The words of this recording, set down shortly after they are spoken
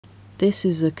This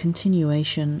is a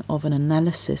continuation of an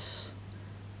analysis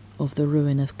of the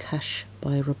ruin of Kasch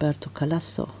by Roberto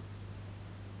Calasso,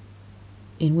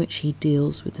 in which he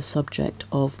deals with the subject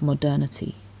of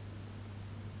modernity.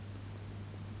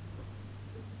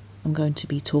 I'm going to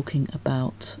be talking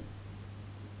about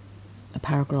a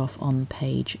paragraph on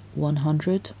page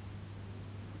 100,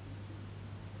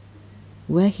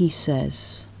 where he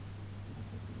says,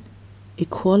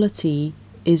 "Equality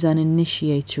is an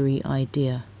initiatory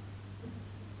idea.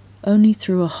 Only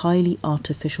through a highly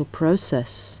artificial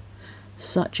process,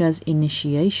 such as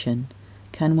initiation,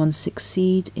 can one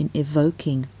succeed in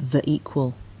evoking the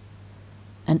equal,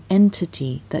 an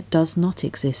entity that does not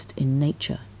exist in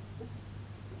nature."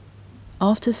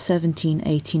 After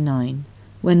 1789,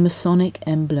 when Masonic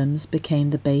emblems became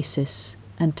the basis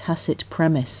and tacit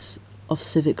premise of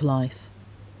civic life,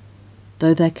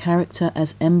 though their character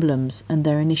as emblems and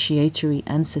their initiatory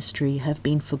ancestry have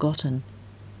been forgotten,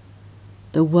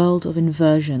 the world of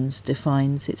inversions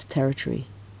defines its territory.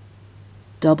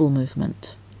 Double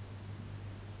movement.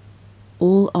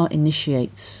 All are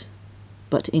initiates,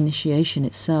 but initiation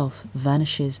itself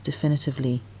vanishes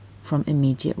definitively from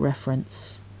immediate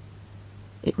reference.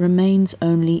 It remains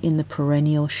only in the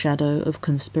perennial shadow of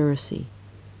conspiracy,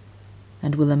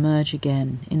 and will emerge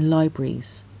again in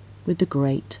libraries with the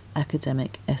great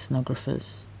academic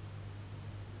ethnographers.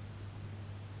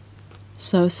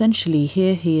 So essentially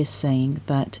here he is saying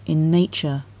that in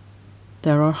nature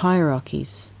there are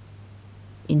hierarchies.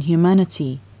 In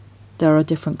humanity there are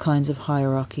different kinds of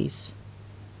hierarchies.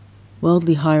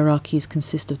 Worldly hierarchies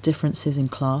consist of differences in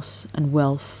class and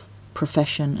wealth,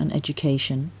 profession and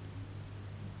education.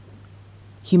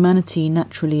 Humanity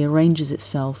naturally arranges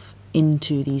itself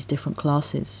into these different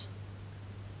classes.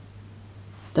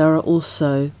 There are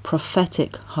also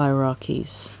prophetic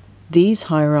hierarchies. These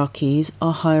hierarchies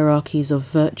are hierarchies of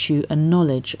virtue and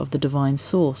knowledge of the divine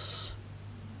source.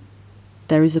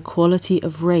 There is equality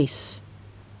of race,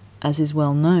 as is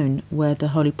well known, where the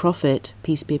Holy Prophet,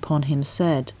 peace be upon him,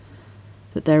 said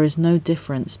that there is no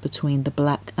difference between the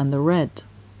black and the red.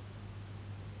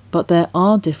 But there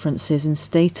are differences in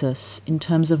status in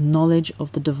terms of knowledge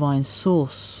of the divine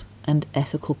source and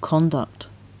ethical conduct.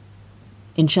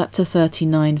 In chapter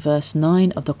 39, verse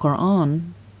 9 of the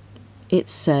Quran, it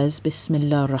says,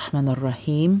 Bismillah ar-Rahman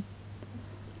ar-Rahim,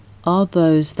 "Are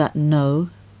those that know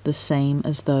the same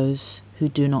as those who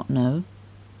do not know?"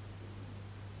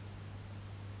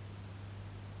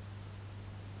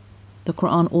 The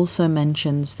Quran also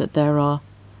mentions that there are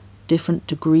different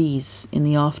degrees in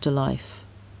the afterlife,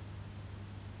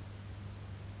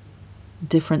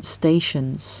 different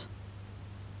stations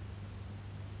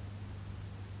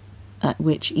at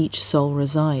which each soul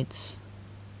resides,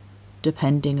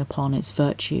 depending upon its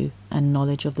virtue and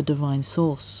knowledge of the divine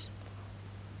source.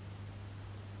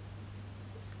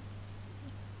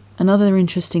 Another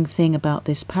interesting thing about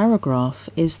this paragraph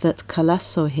is that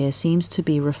Calasso here seems to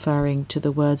be referring to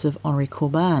the words of Henri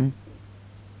Corbin,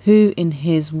 who in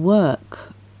his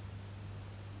work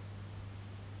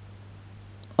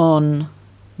on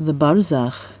the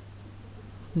Barzakh,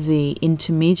 the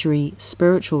intermediary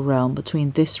spiritual realm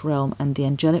between this realm and the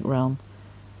angelic realm,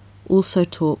 also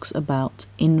talks about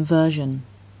inversion.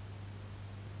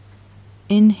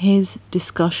 In his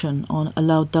discussion on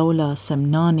Alaudawla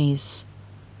Semnani's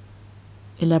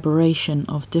elaboration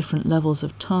of different levels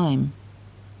of time,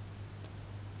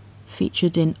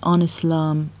 featured in On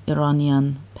Islam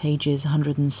Iranian, pages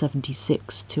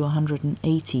 176 to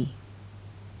 180,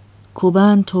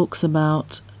 Corbin talks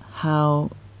about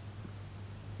how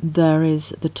there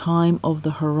is the time of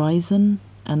the horizon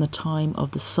and the time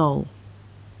of the soul,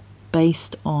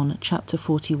 based on chapter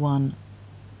 41,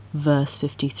 verse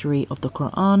 53 of the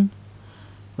Quran,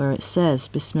 where it says,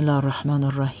 Bismillah ar-Rahman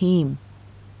ar-Rahim,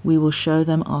 "We will show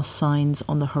them our signs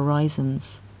on the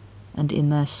horizons and in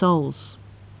their souls."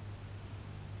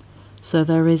 So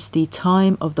there is the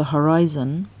time of the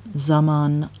horizon,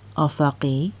 Zaman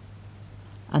Afaqi,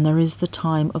 and there is the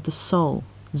time of the soul,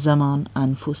 Zaman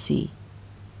Anfusi.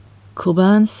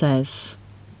 Corbin says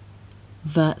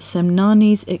that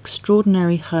Semnani's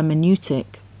extraordinary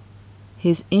hermeneutic,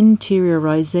 his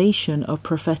interiorization of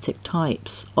prophetic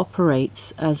types,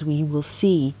 operates, as we will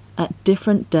see, at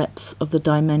different depths of the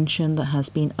dimension that has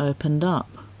been opened up.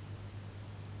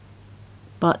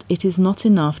 But it is not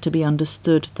enough to be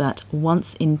understood that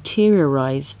once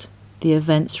interiorized, the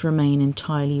events remain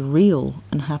entirely real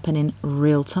and happen in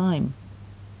real time.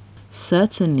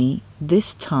 Certainly,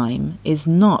 this time is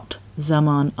not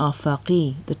Zaman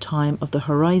Afaqi, the time of the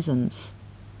horizons,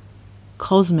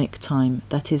 cosmic time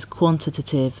that is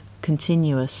quantitative,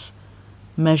 continuous,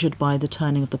 measured by the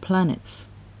turning of the planets.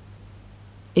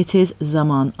 It is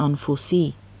zaman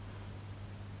anfusi,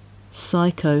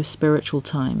 psycho-spiritual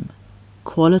time,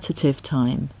 qualitative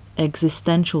time,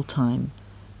 existential time,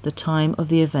 the time of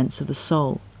the events of the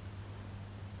soul,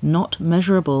 not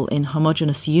measurable in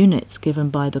homogeneous units given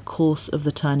by the course of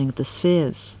the turning of the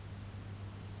spheres.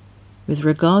 With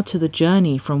regard to the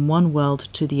journey from one world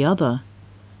to the other,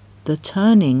 the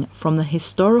turning from the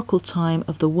historical time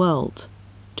of the world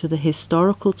to the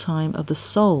historical time of the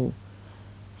soul,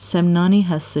 Semnani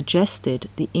has suggested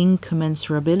the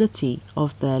incommensurability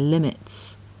of their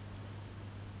limits.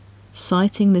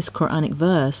 Citing this Quranic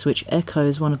verse, which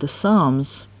echoes one of the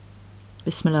Psalms,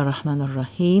 Bismillah ar-Rahman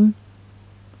ar-Rahim,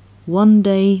 one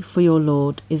day for your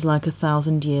Lord is like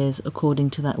 1,000 years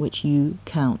according to that which you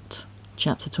count.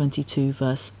 Chapter 22,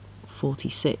 verse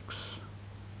 46.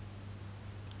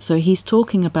 So he's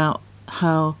talking about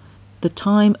how the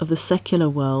time of the secular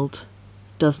world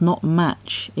does not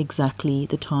match exactly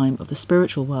the time of the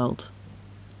spiritual world.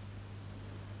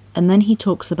 And then he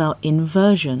talks about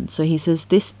inversion. So he says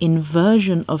this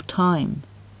inversion of time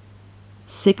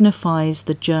signifies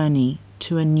the journey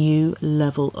to a new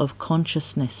level of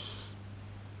consciousness.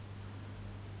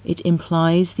 It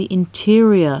implies the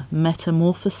interior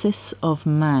metamorphosis of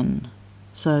man,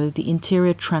 so the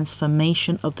interior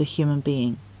transformation of the human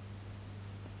being.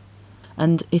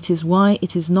 And it is why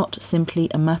it is not simply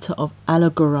a matter of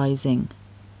allegorizing.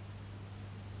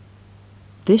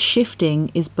 This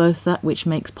shifting is both that which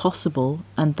makes possible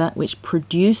and that which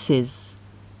produces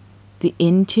the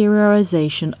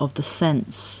interiorization of the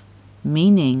sense,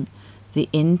 meaning the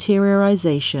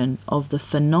interiorization of the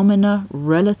phenomena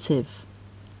relative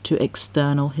to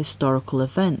external historical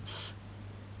events,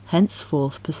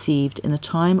 henceforth perceived in the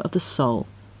time of the soul,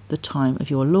 the time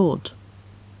of your Lord.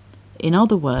 In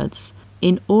other words,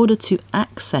 in order to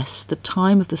access the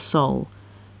time of the soul,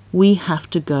 we have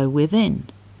to go within.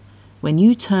 When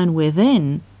you turn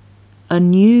within, a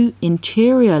new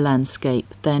interior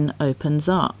landscape then opens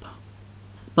up.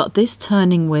 But this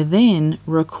turning within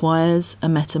requires a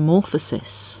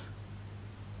metamorphosis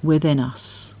within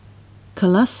us.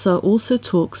 Calasso also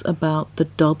talks about the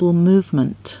double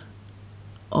movement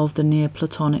of the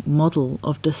Neoplatonic model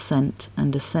of descent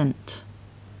and ascent.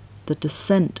 The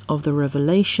descent of the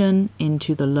revelation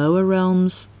into the lower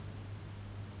realms,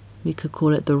 we could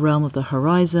call it the realm of the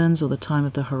horizons or the time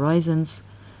of the horizons,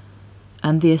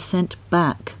 and the ascent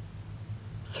back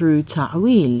through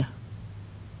ta'wil,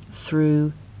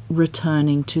 through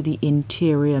returning to the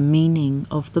interior meaning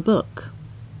of the book.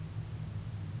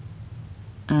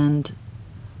 And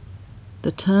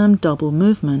the term double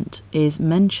movement is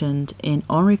mentioned in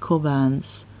Henri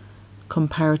Corbin's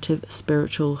Comparative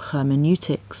Spiritual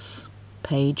Hermeneutics,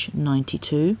 page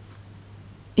 92.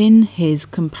 In his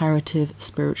Comparative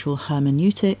Spiritual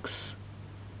Hermeneutics,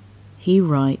 he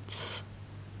writes,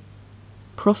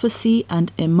 prophecy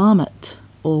and imamat,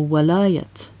 or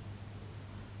walayat,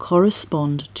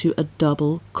 correspond to a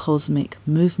double cosmic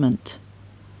movement,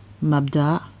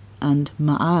 mabda' and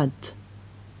ma'ad,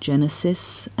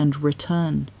 genesis and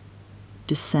return,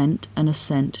 descent and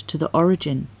ascent to the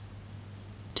origin.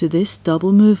 To this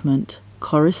double movement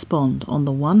correspond, on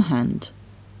the one hand,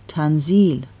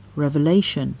 tanzil,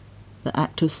 revelation, the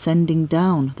act of sending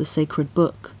down the sacred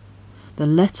book, the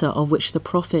letter of which the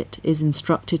Prophet is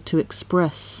instructed to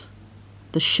express,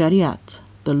 the shariat,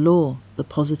 the law, the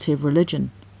positive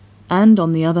religion, and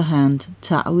on the other hand,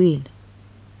 ta'wil,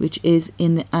 which is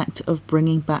in the act of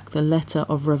bringing back the letter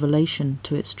of revelation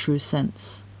to its true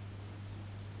sense.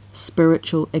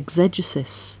 Spiritual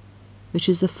exegesis, which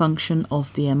is the function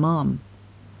of the Imam.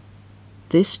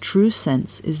 This true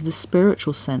sense is the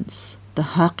spiritual sense, the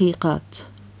haqiqat,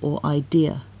 or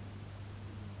idea.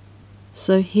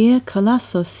 So here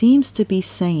Calasso seems to be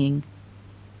saying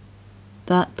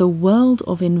that the world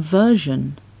of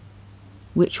inversion,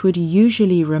 which would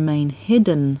usually remain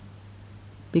hidden,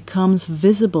 becomes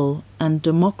visible and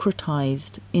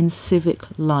democratized in civic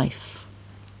life.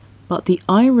 But the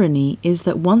irony is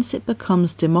that once it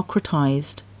becomes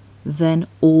democratized, then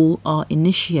all are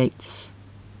initiates.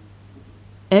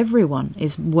 Everyone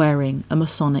is wearing a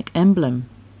Masonic emblem,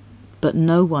 but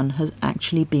no one has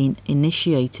actually been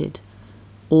initiated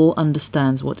or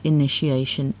understands what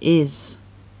initiation is.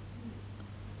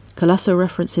 Calasso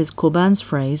references Corbin's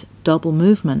phrase, double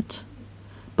movement,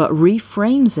 but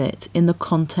reframes it in the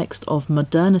context of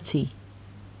modernity.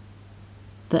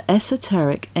 The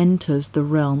esoteric enters the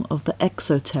realm of the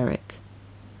exoteric,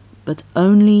 but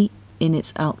only in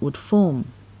its outward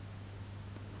form.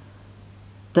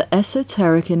 The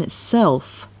esoteric in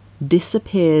itself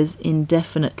disappears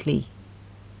indefinitely.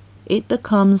 It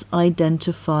becomes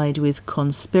identified with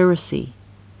conspiracy.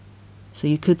 So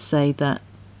you could say that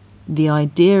the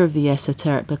idea of the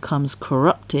esoteric becomes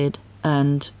corrupted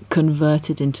and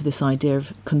converted into this idea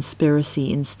of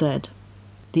conspiracy instead.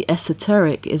 The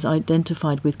esoteric is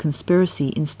identified with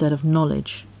conspiracy instead of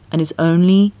knowledge, and is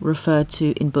only referred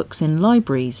to in books in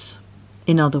libraries.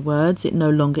 In other words, it no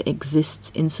longer exists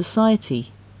in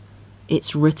society.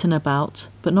 It's written about,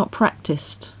 but not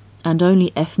practiced. And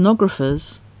only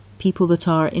ethnographers, people that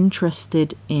are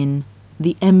interested in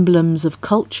the emblems of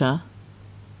culture,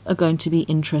 are going to be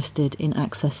interested in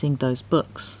accessing those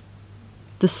books.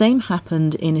 The same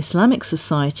happened in Islamic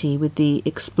society with the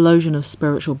explosion of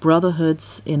spiritual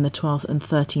brotherhoods in the 12th and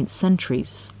 13th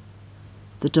centuries,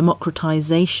 the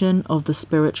democratisation of the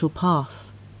spiritual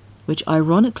path, which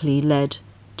ironically led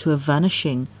to a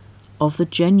vanishing of the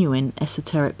genuine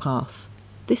esoteric path.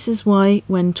 This is why,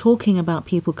 when talking about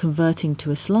people converting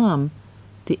to Islam,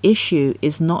 the issue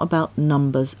is not about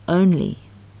numbers only.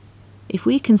 If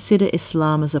we consider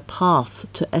Islam as a path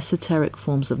to esoteric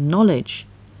forms of knowledge,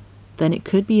 then it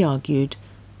could be argued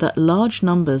that large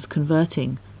numbers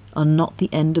converting are not the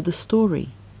end of the story.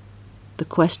 The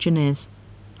question is,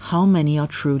 how many are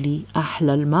truly Ahl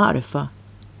al-Ma'rifah,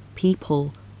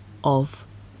 people of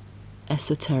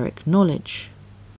esoteric knowledge?